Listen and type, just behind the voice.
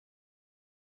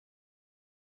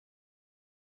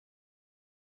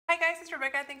Hi guys, it's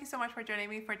Rebecca. Thank you so much for joining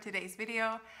me for today's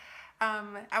video.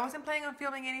 I wasn't planning on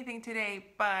filming anything today,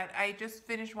 but I just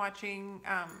finished watching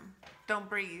Don't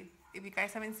Breathe. If you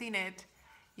guys haven't seen it,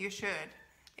 you should.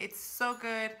 It's so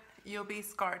good, you'll be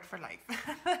scarred for life.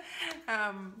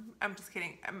 I'm just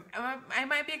kidding. I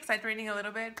might be exaggerating a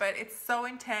little bit, but it's so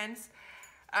intense.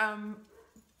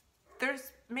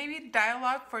 There's maybe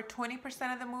dialogue for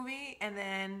 20% of the movie, and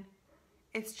then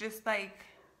it's just like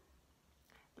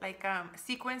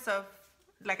sequence of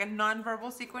like a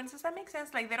non-verbal sequence. Does that make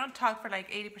sense? Like they don't talk for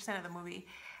like 80% of the movie,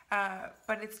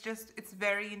 but it's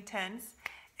very intense.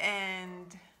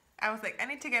 And I was like, I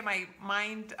need to get my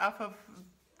mind off of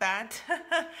that.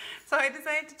 So I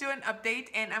decided to do an update,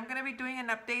 and I'm gonna be doing an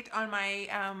update on my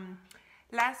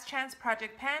Last Chance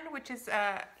Project Pan, which is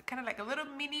kind of like a little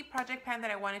mini project pan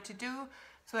that I wanted to do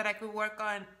so that I could work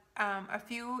on a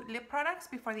few lip products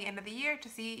before the end of the year to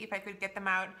see if I could get them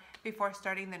out before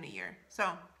starting the new year. So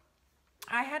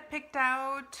I had picked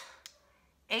out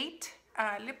 8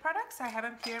 lip products. I have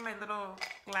them here in my little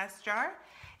glass jar,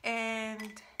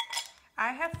 and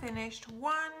I have finished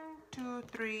 1, 2,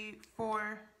 3,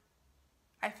 4.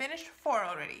 I finished 4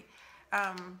 already.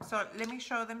 So let me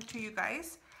show them to you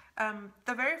guys.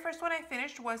 The very first one I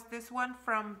finished was this one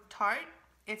from Tarte.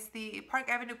 It's the Park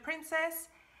Avenue Princess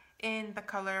in the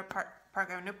color Park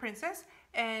Avenue Princess,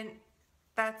 and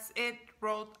that's it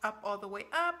rolled up all the way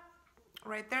up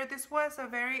right there. This was a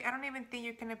very, I don't even think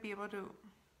you're gonna be able to,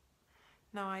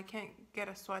 no, I can't get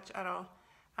a swatch at all.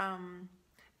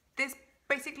 This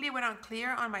basically went on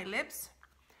clear on my lips.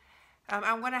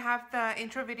 I'm gonna have the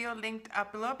intro video linked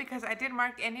up below because I didn't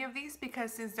mark any of these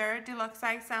because since they're deluxe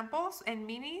size samples and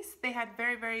minis, they had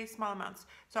very small amounts.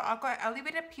 So I'll leave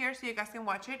it up here so you guys can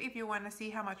watch it if you want to see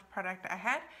how much product I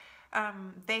had.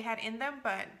 They had in them,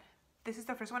 but this is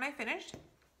the first one I finished.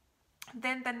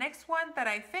 Then the next one that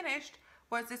I finished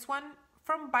was this one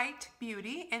from Bite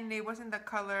Beauty, and it was in the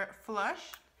color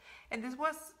Flush, and this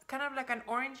was kind of like an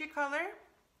orangey color.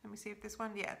 Let me see if this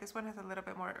one, yeah, this one has a little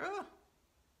bit more,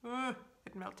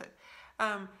 it melted.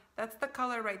 That's the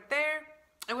color right there.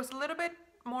 It was a little bit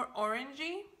more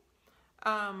orangey,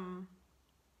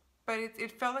 but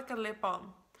it felt like a lip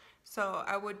balm. So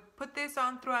I would put this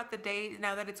on throughout the day.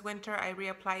 Now that it's winter, I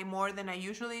reapply more than I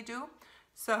usually do.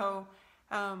 So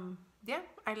yeah,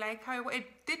 I like how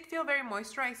it did feel very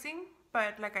moisturizing,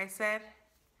 but like I said,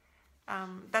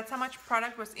 that's how much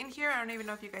product was in here. I don't even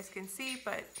know if you guys can see,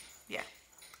 but yeah,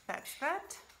 that's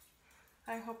that.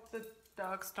 I hope the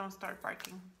dogs don't start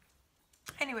barking.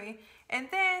 Anyway, and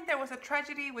then there was a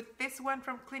tragedy with this one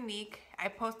from Clinique. I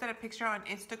posted a picture on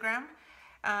Instagram,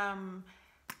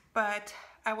 but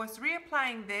I was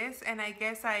reapplying this, and I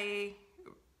guess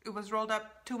it was rolled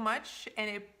up too much and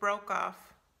it broke off.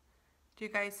 Do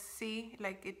you guys see?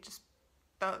 Like it just,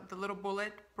 the little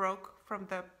bullet broke from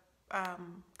the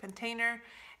container,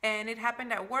 and it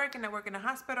happened at work, and I work in a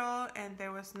hospital, and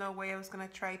there was no way I was gonna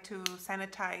try to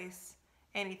sanitize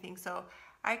anything. So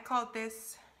I called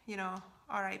this, you know,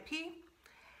 RIP.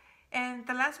 And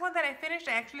the last one that I finished,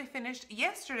 I actually finished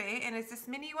yesterday, and it's this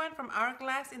mini one from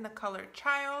Hourglass in the color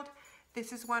Child.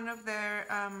 This is one of their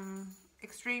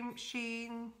Extreme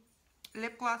Sheen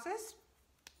lip glosses.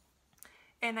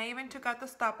 And I even took out the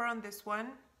stopper on this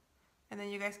one, and then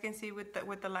you guys can see with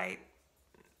the light,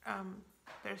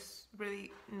 there's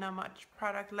really not much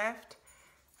product left.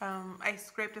 I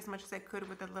scraped as much as I could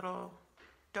with a little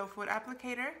doe foot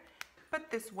applicator, but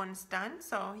this one's done,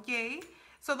 so yay.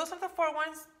 So those are the 4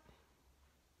 ones,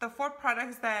 the 4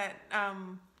 products that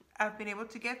I've been able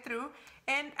to get through,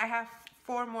 and I have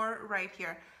 4 more right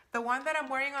here. The one that I'm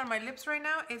wearing on my lips right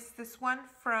now is this one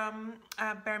from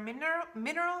Bare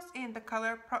Minerals in the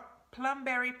color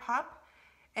Plumberry Pop,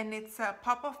 and it's a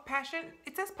Pop of Passion.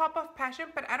 It says Pop of Passion,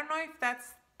 but I don't know if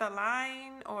that's the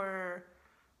line or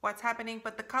what's happening,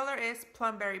 but the color is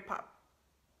Plumberry Pop.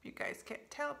 You guys can't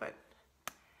tell, but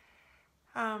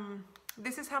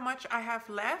this is how much I have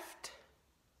left,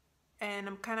 and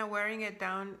I'm kind of wearing it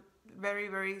down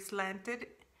very slanted,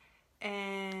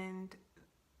 and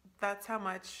that's how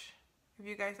much, if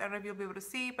you guys, I don't know if you'll be able to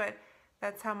see, but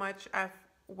that's how much I've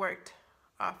worked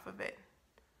off of it.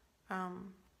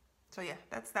 So yeah,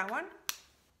 that's that one.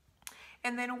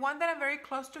 And then one that I'm very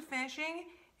close to finishing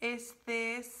is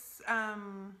this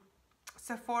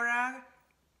Sephora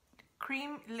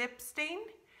cream lip stain,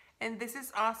 and this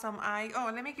is awesome.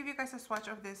 Let me give you guys a swatch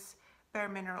of this Bare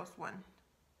Minerals one.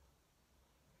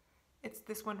 It's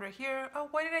this one right here. Oh,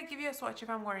 why did I give you a swatch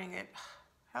if I'm wearing it?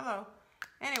 Hello.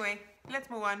 Anyway, let's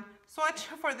move on. Swatch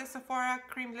for the Sephora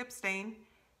cream lip stain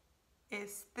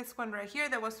is this one right here.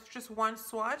 There was just one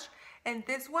swatch, and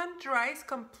this one dries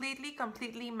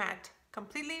completely matte.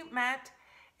 completely matte,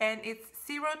 and it's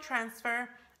zero transfer.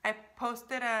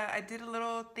 I did a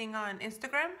little thing on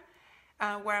Instagram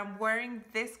where I'm wearing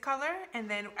this color, and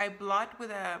then I blot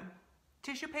with a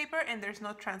tissue paper, and there's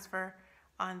no transfer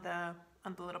on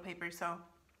the little paper. So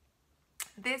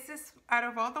this is, out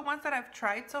of all the ones that I've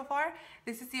tried so far,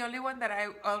 this is the only one that I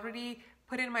already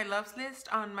put in my loves list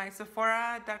on my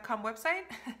Sephora.com website.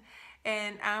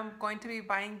 And I'm going to be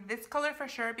buying this color for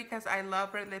sure because I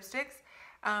love red lipsticks.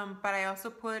 But I also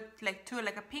put like two,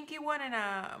 like a pinky one and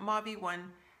a mauvey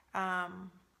one. I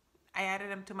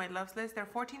added them to my loves list. They're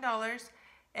 $14,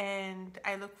 and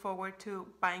I look forward to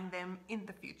buying them in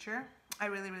the future. I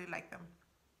really, really like them.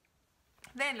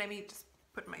 Then let me just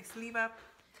put my sleeve up.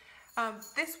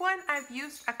 This one I've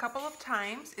used a couple of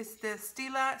times. It's the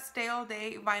Stila Stay All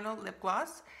Day Vinyl Lip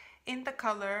Gloss in the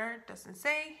color, doesn't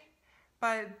say,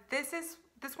 but this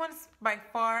one's by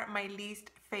far my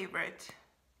least favorite.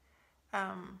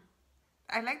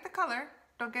 I like the color,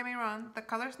 don't get me wrong, the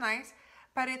color's nice,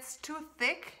 but it's too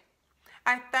thick.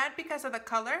 I thought because of the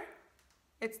color,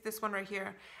 it's this one right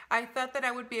here, I thought that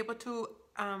I would be able to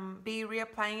be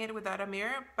reapplying it without a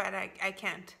mirror, but I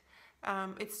can't.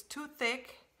 It's too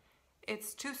thick,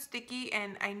 it's too sticky,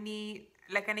 and I need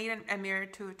a mirror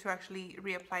to actually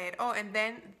reapply it. Oh, and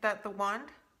then the wand,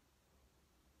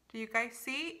 do you guys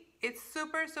see? It's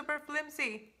super, super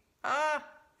flimsy.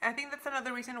 I think that's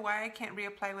another reason why I can't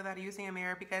reapply without using a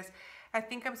mirror, because I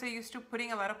think I'm so used to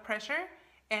putting a lot of pressure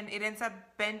and it ends up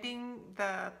bending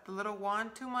the little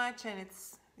wand too much, and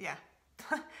it's, yeah.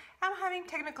 I'm having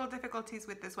technical difficulties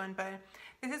with this one, but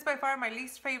this is by far my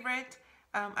least favorite.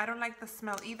 I don't like the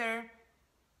smell either.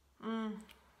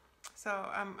 So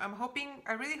I'm hoping,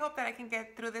 I really hope that I can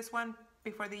get through this one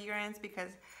before the year ends,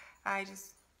 because I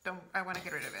just I want to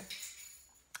get rid of it.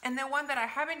 And then one that I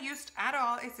haven't used at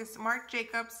all is this Marc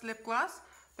Jacobs lip gloss.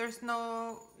 There's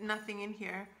nothing in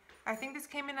here. I think this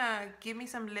came in a give me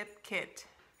some lip kit,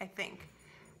 I think.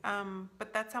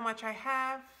 But that's how much I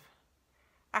have.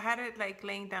 I had it like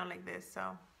laying down like this,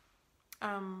 so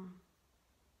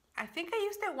I think I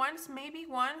used it once, maybe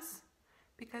once,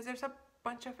 because there's a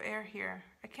bunch of air here.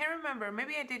 I can't remember.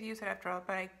 Maybe I did use it after all,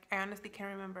 but I honestly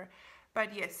can't remember.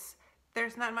 But yes,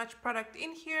 there's not much product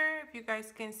in here. If you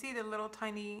guys can see the little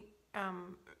tiny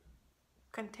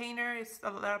container, it's a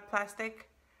lot of plastic.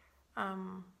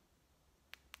 The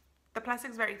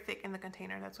plastic's very thick in the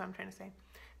container, that's what I'm trying to say.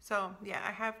 So yeah,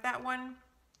 I have that one.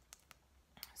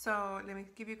 So let me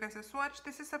give you guys a swatch.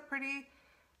 This is a pretty,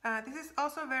 this is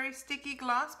also a very sticky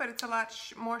gloss, but it's a lot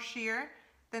more sheer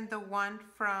than the one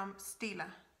from Stila,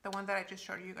 the one that I just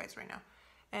showed you guys right now.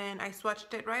 And I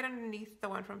swatched it right underneath the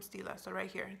one from Stila, so right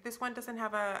here. This one doesn't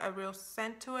have a real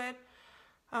scent to it.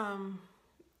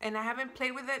 And I haven't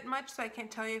played with it much, so I can't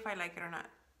tell you if I like it or not.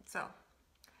 So,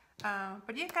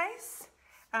 but yeah, guys,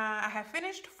 I have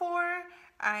finished 4.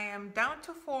 I am down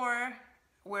to 4.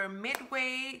 We're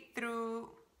midway through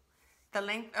the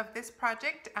length of this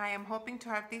project. I am hoping to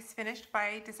have these finished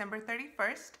by December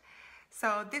 31st.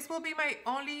 So this will be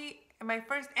my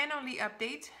first and only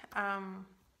update.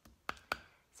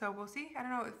 So we'll see. I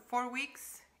don't know, 4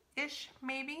 weeks-ish,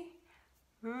 maybe.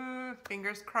 Ooh,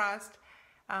 fingers crossed.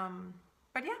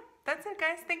 But yeah, that's it,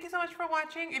 guys. Thank you so much for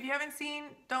watching. If you haven't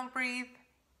seen Don't Breathe,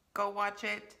 go watch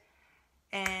it.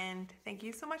 And thank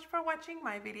you so much for watching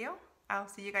my video. I'll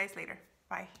see you guys later.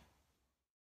 Bye.